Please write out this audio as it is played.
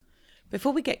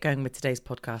Before we get going with today's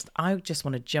podcast, I just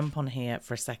want to jump on here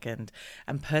for a second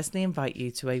and personally invite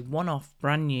you to a one-off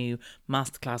brand new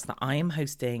masterclass that I am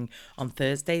hosting on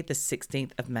Thursday, the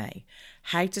 16th of May.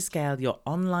 How to scale your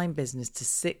online business to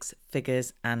 6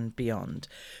 figures and beyond.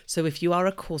 So if you are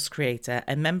a course creator,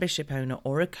 a membership owner,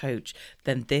 or a coach,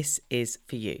 then this is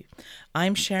for you.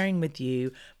 I'm sharing with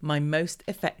you my most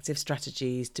effective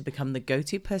strategies to become the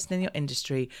go-to person in your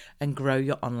industry and grow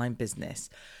your online business.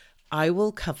 I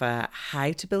will cover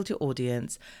how to build your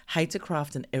audience, how to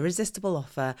craft an irresistible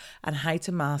offer, and how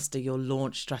to master your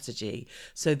launch strategy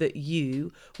so that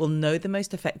you will know the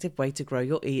most effective way to grow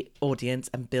your audience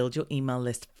and build your email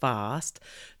list fast,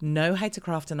 know how to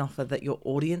craft an offer that your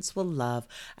audience will love,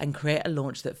 and create a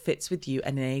launch that fits with you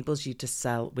and enables you to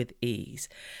sell with ease.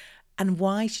 And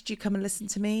why should you come and listen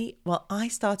to me? Well, I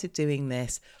started doing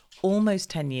this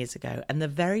almost 10 years ago. And the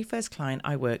very first client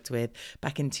I worked with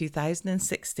back in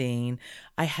 2016,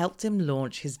 I helped him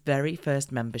launch his very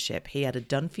first membership. He had a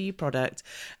done-for-you product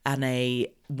and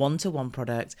a one-to-one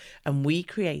product, and we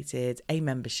created a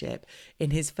membership.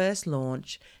 In his first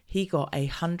launch, he got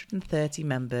 130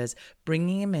 members,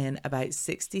 bringing him in about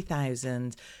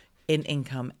 60,000 in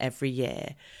income every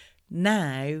year.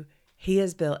 Now, he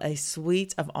has built a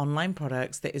suite of online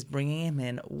products that is bringing him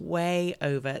in way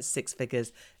over 6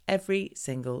 figures every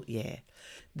single year.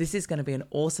 This is going to be an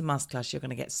awesome masterclass. You're going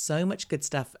to get so much good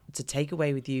stuff to take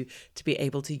away with you to be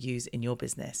able to use in your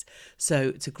business.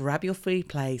 So to grab your free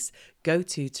place, go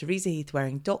to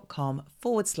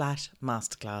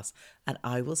teresaheathwareing.com/masterclass, and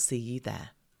I will see you there.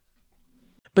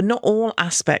 But not all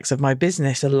aspects of my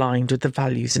business aligned with the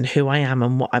values and who I am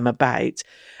and what I'm about.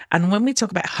 And when we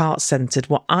talk about heart-centered,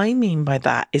 what I mean by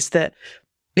that is that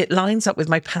it lines up with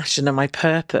my passion and my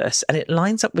purpose, and it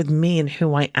lines up with me and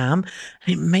who I am.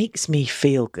 And it makes me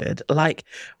feel good. Like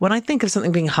when I think of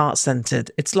something being heart-centered,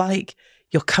 it's like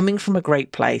you're coming from a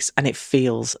great place and it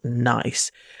feels nice.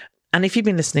 And if you've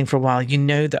been listening for a while, you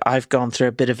know that I've gone through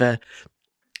a bit of an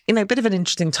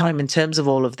interesting time in terms of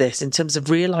all of this, in terms of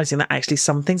realizing that actually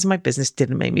some things in my business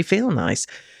didn't make me feel nice,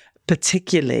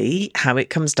 particularly how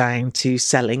it comes down to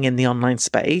selling in the online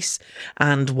space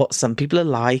and what some people are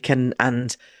like,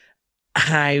 and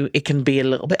how it can be a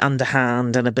little bit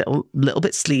underhand and little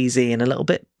bit sleazy and a little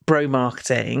bit bro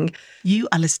marketing. You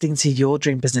are listening to Your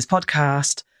Dream Business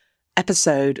Podcast,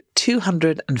 episode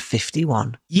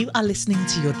 251. You are listening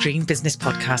to Your Dream Business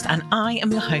Podcast, and I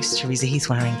am your host, Teresa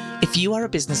Heathwareing. If you are a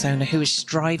business owner who is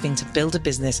striving to build a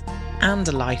business and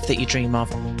a life that you dream of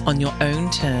on your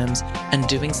own terms and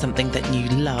doing something that you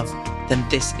love, then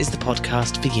this is the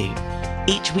podcast for you.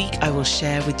 Each week, I will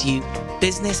share with you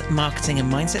business, marketing,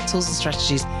 and mindset tools and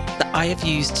strategies that I have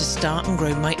used to start and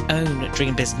grow my own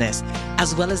dream business,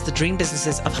 as well as the dream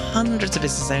businesses of hundreds of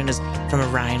business owners from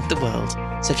around the world.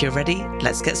 So if you're ready,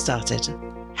 let's get started.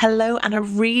 Hello, and a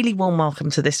really warm welcome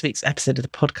to this week's episode of the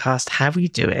podcast. How are you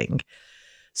doing?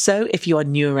 So if you are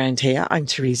new around here, I'm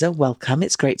Teresa. Welcome.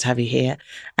 It's great to have you here.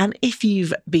 And if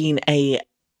you've been a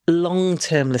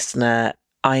long-term listener,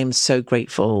 I am so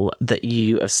grateful that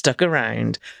you have stuck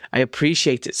around. I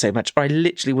appreciate it so much. Or I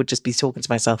literally would just be talking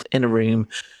to myself in a room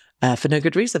for no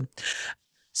good reason.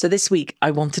 So this week, I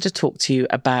wanted to talk to you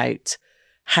about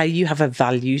how you have a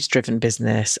values-driven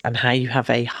business and how you have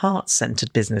a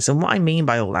heart-centered business, and what I mean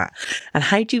by all that. And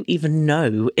how do you even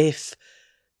know if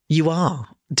you are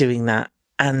doing that?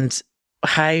 And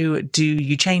how do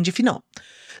you change if you're not?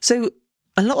 So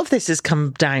a lot of this has come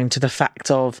down to the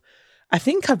fact of, I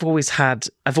think I've always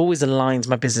aligned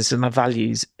my business with my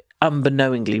values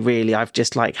unbeknowingly, really. I've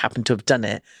just happened to have done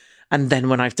it. And then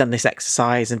when I've done this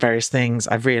exercise and various things,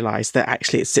 I've realized that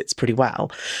actually it sits pretty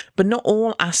well. But not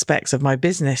all aspects of my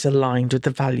business aligned with the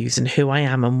values and who I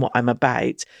am and what I'm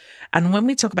about. And when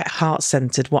we talk about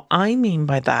heart-centered, what I mean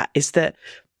by that is that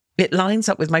it lines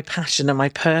up with my passion and my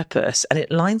purpose, and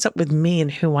it lines up with me and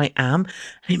who I am,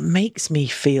 and it makes me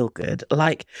feel good.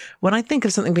 Like when I think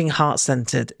of something being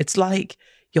heart-centered, it's like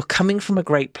you're coming from a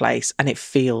great place and it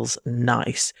feels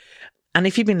nice. And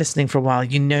if you've been listening for a while,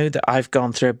 you know that I've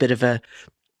gone through a bit of an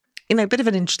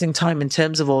interesting time in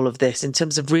terms of all of this, in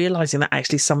terms of realizing that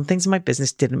actually some things in my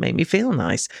business didn't make me feel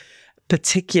nice,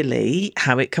 particularly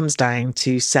how it comes down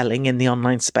to selling in the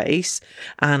online space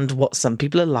and what some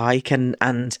people are like,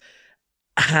 and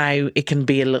how it can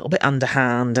be a little bit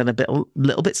underhand and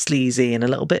little bit sleazy and a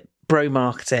little bit bro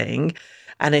marketing.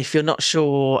 And if you're not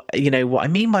sure, what I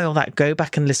mean by all that, go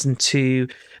back and listen to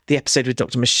the episode with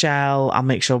Dr. Michelle. I'll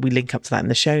make sure we link up to that in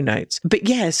the show notes. But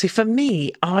yeah, so for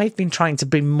me, I've been trying to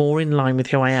be more in line with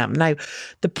who I am. Now,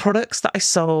 the products that I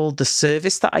sold, the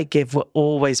service that I give were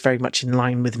always very much in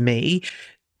line with me.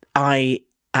 I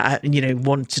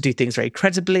want to do things very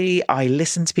credibly. I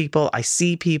listen to people. I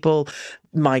see people.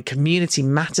 My community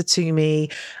matter to me.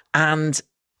 And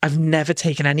I've never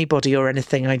taken anybody or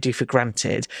anything I do for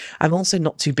granted. I'm also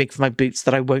not too big for my boots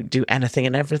that I won't do anything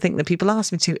and everything that people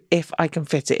ask me to if I can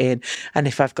fit it in and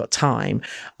if I've got time.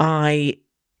 I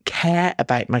care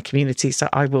about my community, so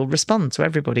I will respond to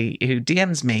everybody who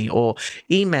DMs me or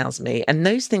emails me. And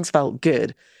those things felt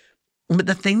good. But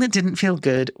the thing that didn't feel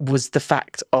good was the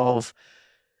fact of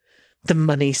the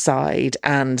money side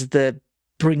and the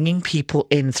bringing people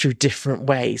in through different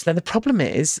ways. Now, the problem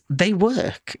is they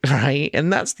work, right?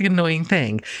 And that's the annoying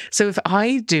thing. So if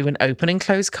I do an open and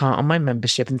close cart on my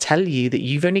membership and tell you that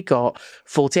you've only got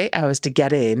 48 hours to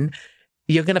get in,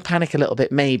 you're going to panic a little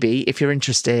bit, maybe, if you're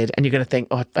interested, and you're going to think,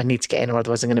 oh, I need to get in or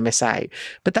otherwise I'm going to miss out.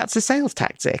 But that's a sales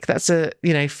tactic. That's a,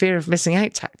 fear of missing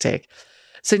out tactic.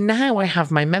 So now I have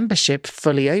my membership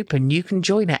fully open. You can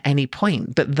join at any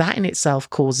point, but that in itself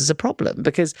causes a problem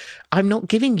because I'm not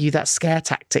giving you that scare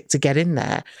tactic to get in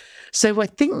there. So I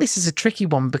think this is a tricky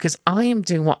one because I am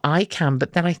doing what I can,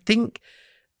 but then I think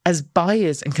as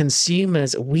buyers and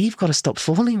consumers, we've got to stop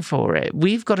falling for it.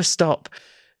 We've got to stop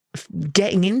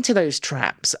getting into those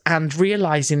traps and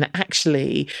realizing that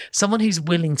actually someone who's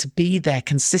willing to be there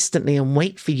consistently and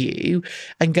wait for you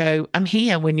and go, I'm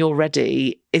here when you're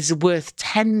ready, is worth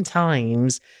 10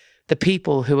 times the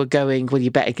people who are going, well,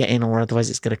 you better get in or otherwise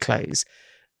it's going to close.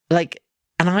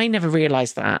 And I never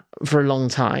realized that for a long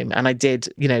time. And I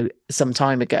did, some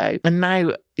time ago. And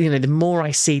now, the more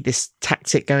I see this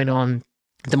tactic going on,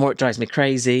 the more it drives me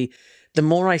crazy. The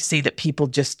more I see that people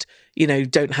just,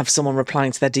 don't have someone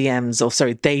replying to their DMs, or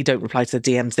sorry, they don't reply to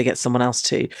their DMs, they get someone else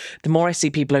to. The more I see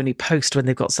people only post when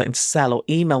they've got something to sell or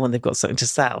email when they've got something to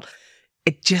sell,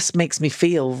 it just makes me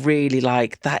feel really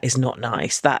like that is not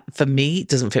nice. That for me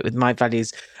doesn't fit with my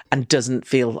values and doesn't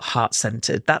feel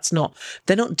heart-centered.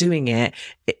 They're not doing it.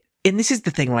 And this is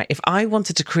the thing, right? If I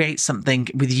wanted to create something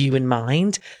with you in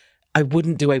mind, I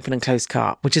wouldn't do open and close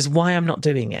cart, which is why I'm not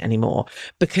doing it anymore.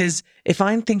 Because if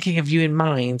I'm thinking of you in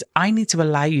mind, I need to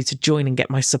allow you to join and get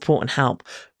my support and help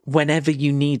whenever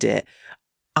you need it.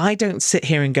 I don't sit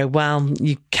here and go, well,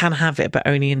 you can have it, but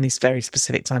only in these very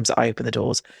specific times that I open the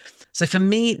doors. So for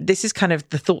me, this is kind of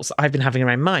the thoughts that I've been having in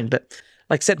my mind. But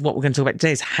like I said, what we're going to talk about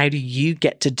today is how do you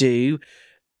get to do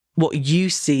what you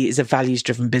see is a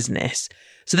values-driven business?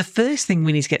 So the first thing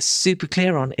we need to get super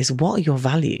clear on is what are your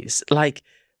values?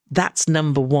 That's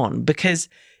number one, because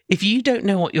if you don't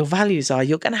know what your values are,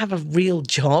 you're going to have a real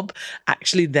job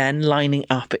actually then lining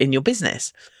up in your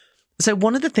business. So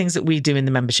one of the things that we do in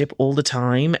the membership all the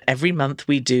time, every month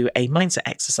we do a mindset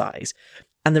exercise.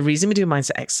 And the reason we do a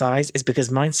mindset exercise is because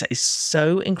mindset is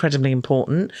so incredibly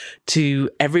important to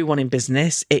everyone in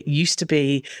business. It used to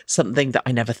be something that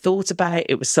I never thought about.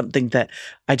 It was something that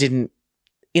I didn't,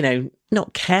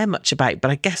 not care much about, but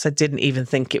I guess I didn't even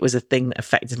think it was a thing that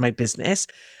affected my business,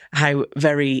 how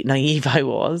very naive I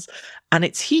was. And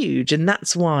it's huge. And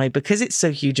that's why, because it's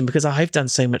so huge and because I've done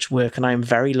so much work and I'm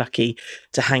very lucky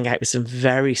to hang out with some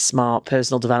very smart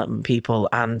personal development people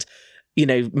and,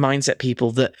 mindset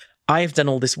people, that I've done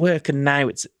all this work and now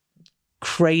it's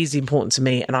crazy important to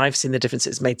me. And I've seen the difference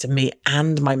it's made to me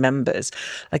and my members.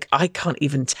 I can't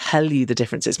even tell you the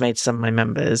difference it's made to some of my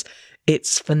members.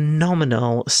 It's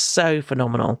phenomenal, so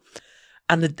phenomenal.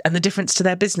 And the difference to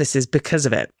their businesses because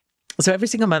of it. So every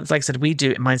single month, like I said, we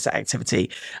do a mindset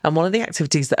activity. And one of the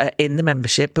activities that are in the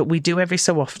membership, but we do every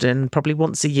so often, probably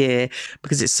once a year,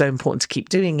 because it's so important to keep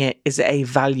doing it, is a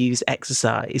values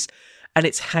exercise. And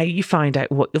it's how you find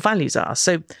out what your values are.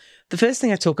 So the first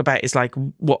thing I talk about is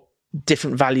what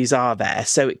different values are there.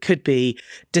 So it could be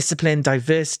discipline,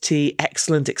 diversity,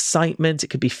 excellent, excitement. It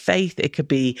could be faith. It could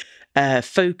be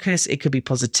focus. It could be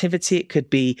positivity. It could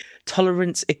be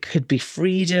tolerance. It could be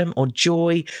freedom or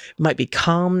joy. It might be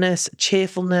calmness,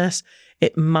 cheerfulness.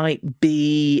 It might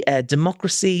be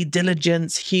democracy,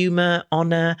 diligence, humor,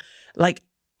 honor,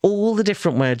 all the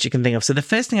different words you can think of. So the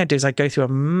first thing I do is I go through a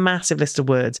massive list of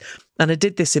words. And I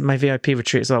did this in my VIP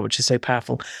retreat as well, which is so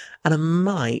powerful. And I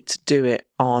might do it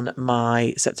on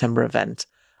my September event.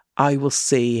 I will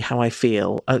see how I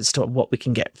feel as to what we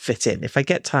can fit in. If I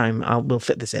get time, we'll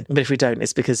fit this in. But if we don't,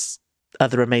 it's because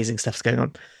other amazing stuff's going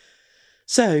on.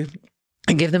 So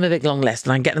I give them a big long list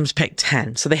and I get them to pick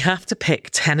 10. So they have to pick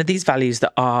 10 of these values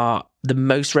that are the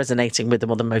most resonating with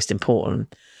them or the most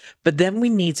important. But then we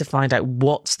need to find out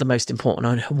what's the most important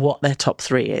and what their top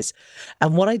 3 is.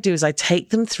 And what I do is I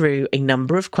take them through a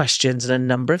number of questions and a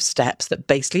number of steps that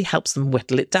basically helps them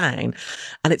whittle it down.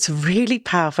 And it's a really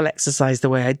powerful exercise the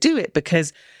way I do it,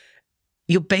 because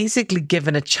you're basically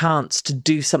given a chance to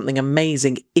do something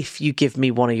amazing if you give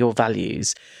me one of your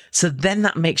values. So then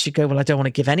that makes you go, well, I don't want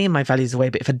to give any of my values away,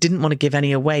 but if I didn't want to give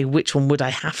any away, which one would I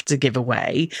have to give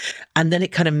away? And then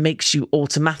it kind of makes you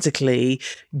automatically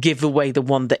give away the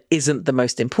one that isn't the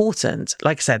most important.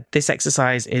 Like I said, this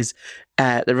exercise is,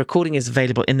 the recording is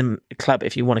available in the club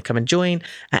if you want to come and join.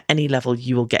 At any level,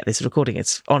 you will get this recording.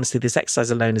 It's honestly, this exercise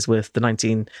alone is worth the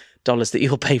 $19 that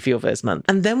you'll pay for your first month.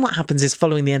 And then what happens is,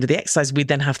 following the end of the exercise, we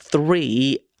then have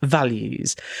 3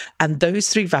 values. And those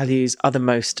 3 values are the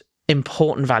most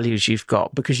important values you've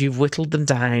got, because you've whittled them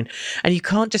down, and you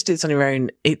can't just do this on your own.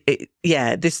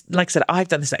 This, like I said, I've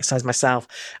done this exercise myself,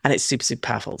 and it's super, super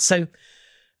powerful. So,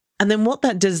 and then what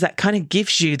that does, that kind of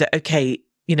gives you that, okay,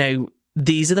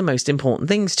 these are the most important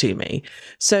things to me.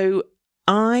 So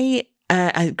a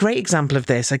great example of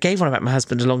this, I gave one about my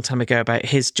husband a long time ago about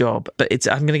his job, but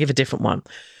I'm going to give a different one.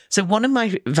 So one of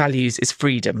my values is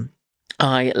freedom.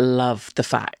 I love the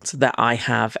fact that I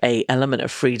have an element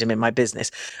of freedom in my business.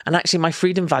 And actually, my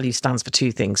freedom value stands for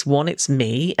 2 things. 1, it's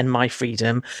me and my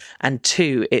freedom. And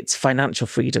 2, it's financial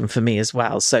freedom for me as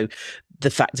well. So the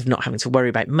fact of not having to worry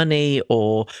about money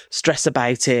or stress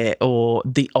about it, or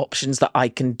the options that I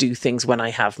can do things when I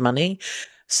have money.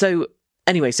 So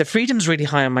anyway, so freedom's really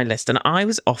high on my list. And I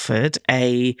was offered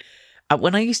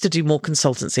when I used to do more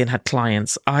consultancy and had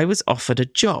clients, I was offered a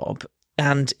job.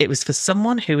 And it was for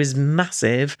someone who is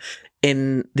massive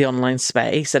in the online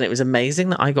space. And it was amazing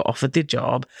that I got offered the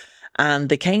job. And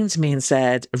they came to me and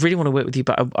said, I really want to work with you,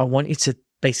 but I want you to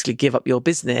basically give up your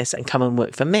business and come and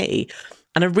work for me.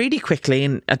 And I really quickly,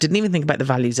 and I didn't even think about the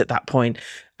values at that point,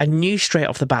 I knew straight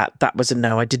off the bat that was a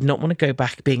no. I did not want to go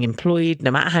back being employed, no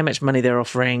matter how much money they're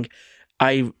offering.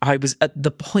 I was at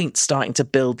the point starting to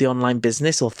build the online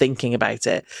business or thinking about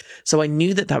it. So I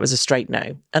knew that was a straight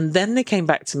no. And then they came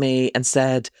back to me and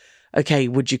said, okay,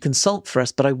 would you consult for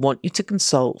us? But I want you to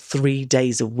consult 3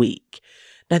 days a week.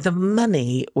 Now, the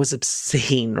money was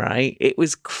obscene, right? It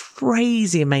was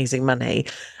crazy, amazing money.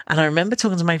 And I remember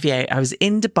talking to my VA. I was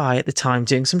in Dubai at the time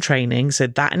doing some training. So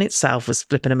that in itself was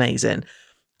flipping amazing.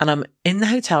 And I'm in the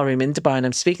hotel room in Dubai, and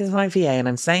I'm speaking to my VA, and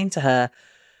I'm saying to her,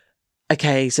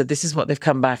 okay, so this is what they've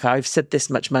come back. I've said this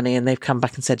much money, and they've come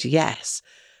back and said yes.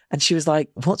 And she was like,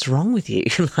 what's wrong with you?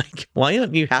 Like, why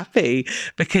aren't you happy?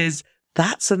 Because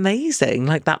that's amazing.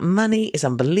 Like, that money is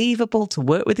unbelievable. To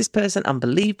work with this person,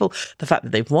 unbelievable. The fact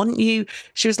that they want you.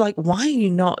 She was like, why are you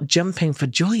not jumping for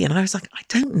joy? And I was like, I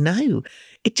don't know.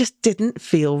 It just didn't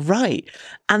feel right.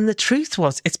 And the truth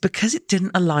was, it's because it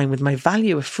didn't align with my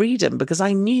value of freedom, because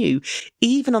I knew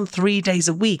even on 3 days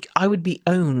a week, I would be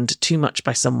owned too much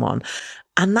by someone.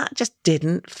 And that just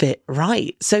didn't fit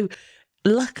right. So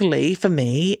luckily for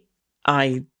me,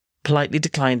 I politely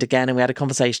declined again, and we had a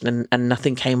conversation, and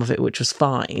nothing came of it, which was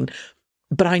fine.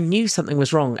 But I knew something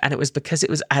was wrong, and it was because it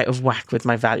was out of whack with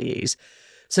my values.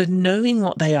 So knowing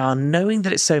what they are, knowing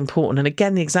that it's so important. And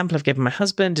again, the example I've given my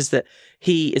husband is that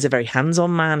he is a very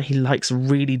hands-on man. He likes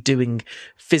really doing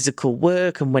physical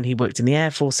work. And when he worked in the Air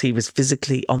Force, he was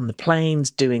physically on the planes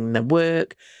doing the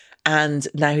work. And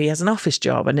now he has an office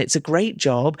job, and it's a great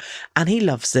job, and he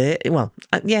loves it. Well,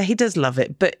 yeah, he does love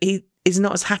it, but he is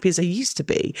not as happy as he used to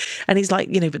be. And he's like,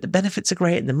 but the benefits are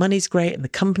great, and the money's great, and the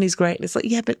company's great. And it's like,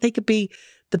 yeah, but they could be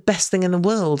the best thing in the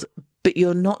world, but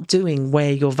you're not doing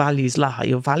where your values lie.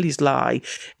 Your values lie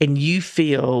in you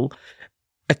feel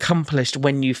accomplished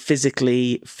when you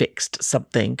physically fixed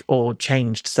something or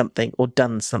changed something or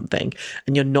done something,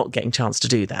 and you're not getting a chance to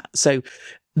do that. So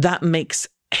that makes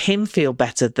him feel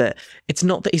better, that it's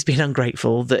not that he's been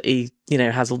ungrateful, that he,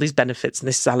 has all these benefits and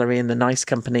this salary and the nice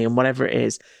company and whatever it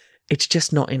is. It's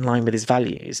just not in line with his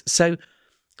values. So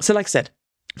like I said,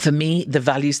 for me, the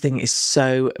values thing is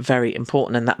so very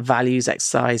important, and that values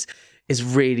exercise is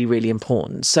really, really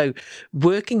important. So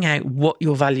working out what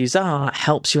your values are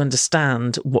helps you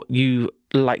understand what you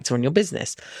like to run your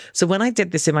business. So when I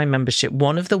did this in my membership,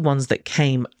 one of the ones that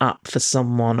came up for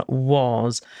someone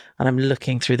was, and I'm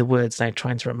looking through the words now,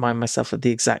 trying to remind myself of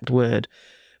the exact word,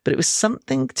 but it was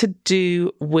something to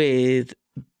do with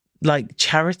like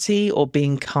charity or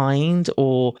being kind,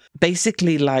 or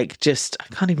basically like just, I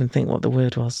can't even think what the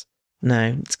word was.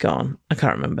 No, it's gone. I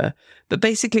can't remember. But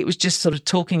basically it was just sort of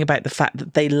talking about the fact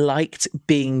that they liked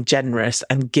being generous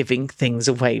and giving things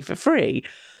away for free.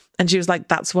 And she was like,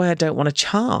 that's why I don't want to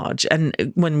charge.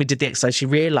 And when we did the exercise, she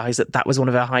realized that was one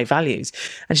of her high values.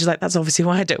 And she's like, that's obviously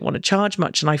why I don't want to charge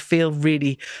much. And I feel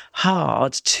really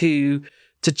hard to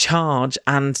to charge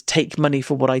and take money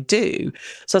for what I do.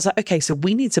 So I was like, okay, so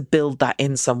we need to build that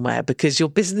in somewhere, because your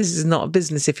business is not a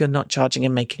business if you're not charging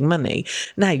and making money.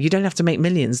 Now, you don't have to make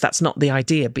millions. That's not the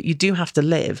idea, but you do have to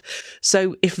live.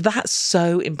 So if that's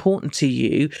so important to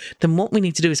you, then what we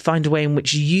need to do is find a way in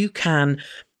which you can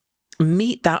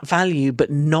meet that value,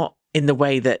 but not in the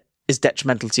way that is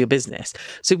detrimental to your business.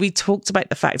 So we talked about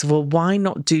the fact of, well, why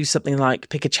not do something like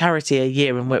pick a charity a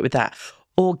year and work with that?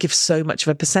 Or give so much of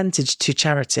a percentage to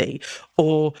charity,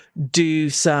 or do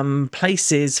some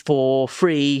places for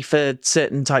free for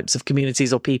certain types of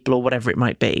communities or people or whatever it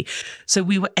might be. So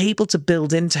we were able to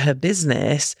build into her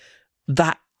business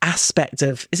that aspect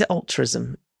of, is it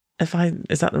altruism? Is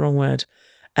that the wrong word?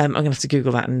 I'm going to have to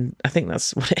Google that, and I think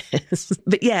that's what it is.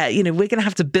 But yeah, we're going to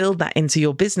have to build that into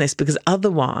your business, because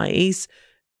otherwise,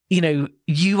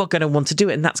 you are going to want to do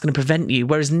it, and that's going to prevent you.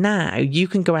 Whereas now you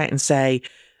can go out and say,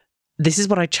 this is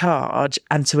what I charge,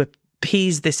 and to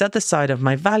appease this other side of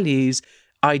my values,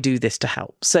 I do this to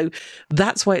help. So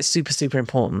that's why it's super, super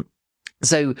important.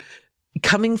 So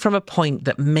coming from a point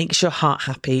that makes your heart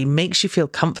happy, makes you feel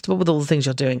comfortable with all the things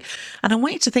you're doing. And I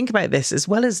want you to think about this, as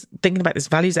well as thinking about this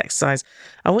values exercise.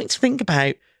 I want you to think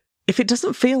about, if it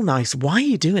doesn't feel nice, why are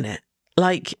you doing it?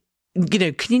 Like,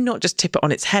 can you not just tip it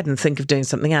on its head and think of doing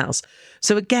something else?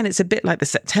 So again, it's a bit like the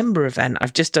September event.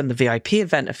 I've just done the VIP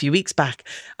event a few weeks back,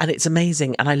 and it's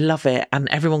amazing and I love it, and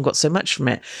everyone got so much from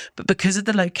it. But because of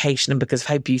the location and because of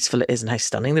how beautiful it is and how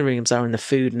stunning the rooms are and the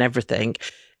food and everything,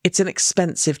 it's an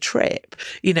expensive trip.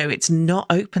 It's not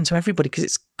open to everybody because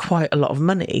it's quite a lot of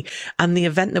money. And the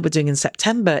event that we're doing in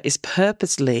September is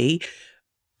purposely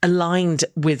aligned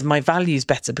with my values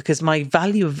better, because my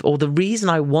value or the reason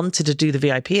I wanted to do the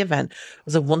VIP event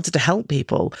was I wanted to help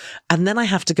people. And then I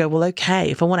have to go, well,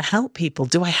 okay, if I want to help people,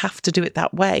 do I have to do it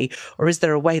that way? Or is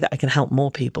there a way that I can help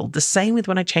more people? The same with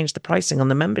when I changed the pricing on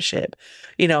the membership.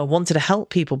 I wanted to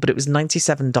help people, but it was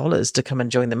 $97 to come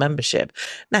and join the membership.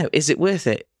 Now, is it worth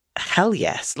it? Hell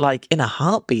yes. Like, in a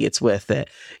heartbeat, it's worth it.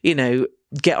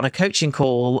 Get on a coaching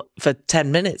call for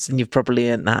 10 minutes and you've probably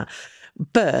earned that.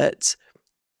 But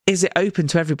is it open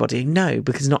to everybody? No,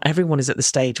 because not everyone is at the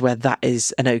stage where that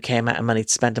is an okay amount of money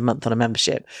to spend a month on a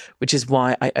membership, which is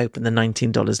why I opened the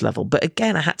 $19 level. But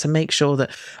again, I had to make sure that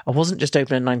I wasn't just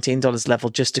opening a $19 level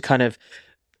just to kind of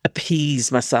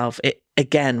appease myself.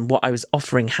 What I was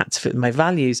offering had to fit with my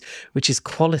values, which is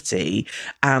quality,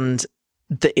 and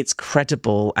that it's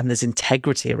credible and there's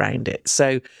integrity around it.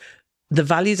 So the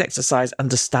values exercise,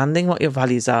 understanding what your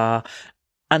values are,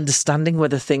 understanding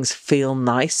whether things feel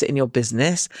nice in your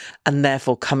business, and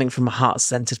therefore coming from a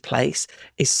heart-centered place,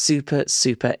 is super,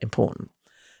 super important.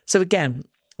 So again,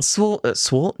 short and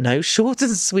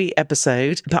sweet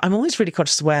episode, but I'm always really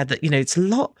conscious aware that, it's a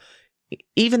lot.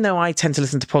 Even though I tend to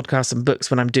listen to podcasts and books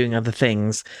when I'm doing other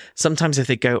things, sometimes if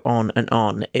they go on and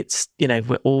on, it's,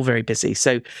 we're all very busy.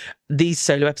 So these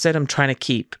solo episodes, I'm trying to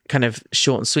keep kind of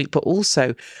short and sweet, but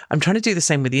also I'm trying to do the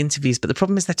same with the interviews. But the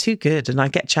problem is they're too good, and I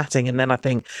get chatting and then I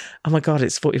think, oh my God,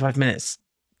 it's 45 minutes.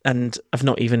 And I've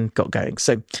not even got going.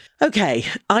 So, okay,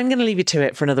 I'm going to leave you to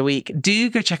it for another week. Do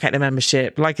go check out the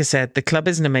membership. Like I said, the club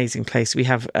is an amazing place. We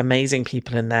have amazing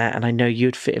people in there, and I know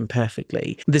you'd fit in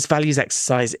perfectly. This values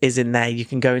exercise is in there. You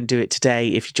can go and do it today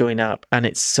if you join up, and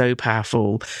it's so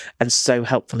powerful and so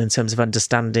helpful in terms of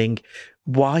understanding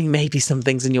why maybe some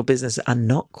things in your business are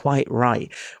not quite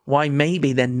right, why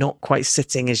maybe they're not quite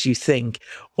sitting as you think,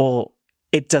 or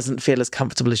it doesn't feel as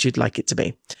comfortable as you'd like it to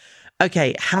be.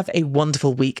 Okay, have a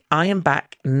wonderful week. I am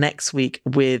back next week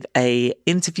with an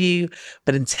interview,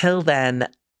 but until then,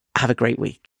 have a great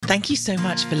week. Thank you so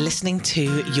much for listening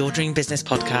to Your Dream Business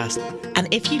Podcast.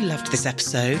 And if you loved this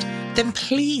episode, then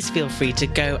please feel free to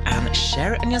go and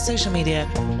share it on your social media,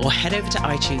 or head over to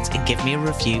iTunes and give me a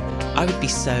review. I would be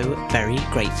so very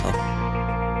grateful.